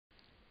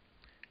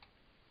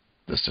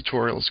This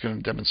tutorial is going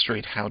to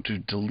demonstrate how to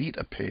delete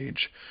a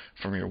page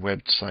from your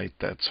website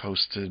that's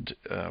hosted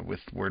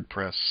with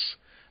WordPress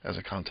as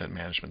a content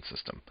management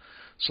system.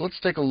 So let's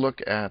take a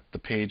look at the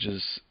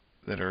pages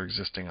that are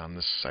existing on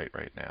this site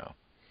right now.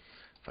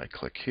 If I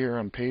click here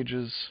on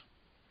Pages,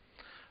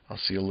 I'll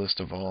see a list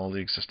of all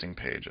the existing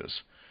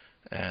pages,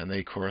 and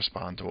they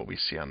correspond to what we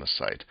see on the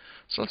site.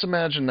 So let's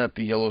imagine that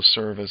the yellow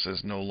service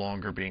is no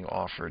longer being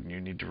offered and you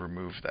need to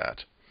remove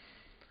that.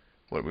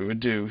 What we would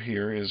do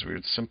here is we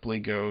would simply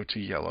go to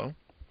yellow,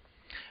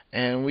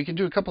 and we can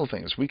do a couple of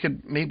things. We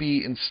could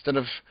maybe, instead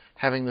of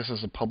having this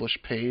as a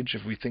published page,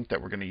 if we think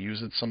that we're going to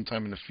use it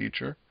sometime in the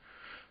future,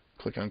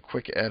 click on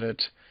Quick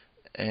Edit,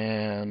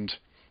 and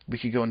we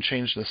could go and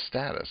change the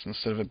status.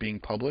 Instead of it being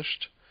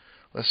published,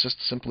 let's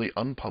just simply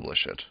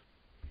unpublish it.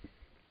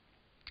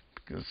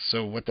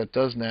 So what that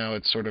does now,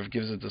 it sort of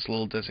gives it this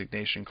little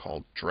designation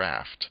called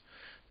draft.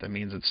 That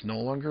means it's no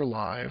longer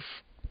live.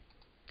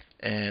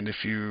 And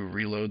if you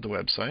reload the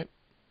website,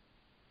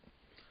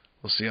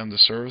 we'll see under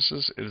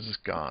services, it is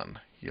gone.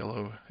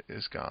 Yellow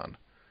is gone.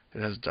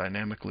 It has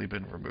dynamically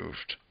been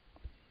removed.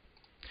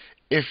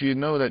 If you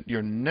know that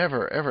you're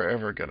never, ever,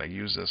 ever going to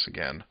use this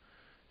again,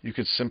 you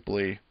could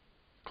simply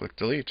click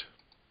delete.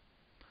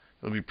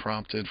 It'll be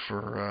prompted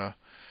for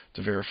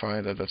to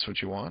verify that that's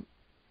what you want.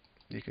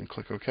 You can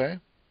click OK,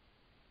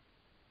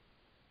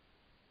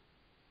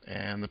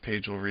 and the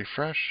page will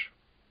refresh,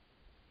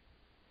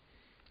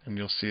 and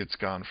you'll see it's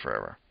gone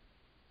forever.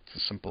 It's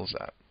as simple as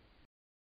that.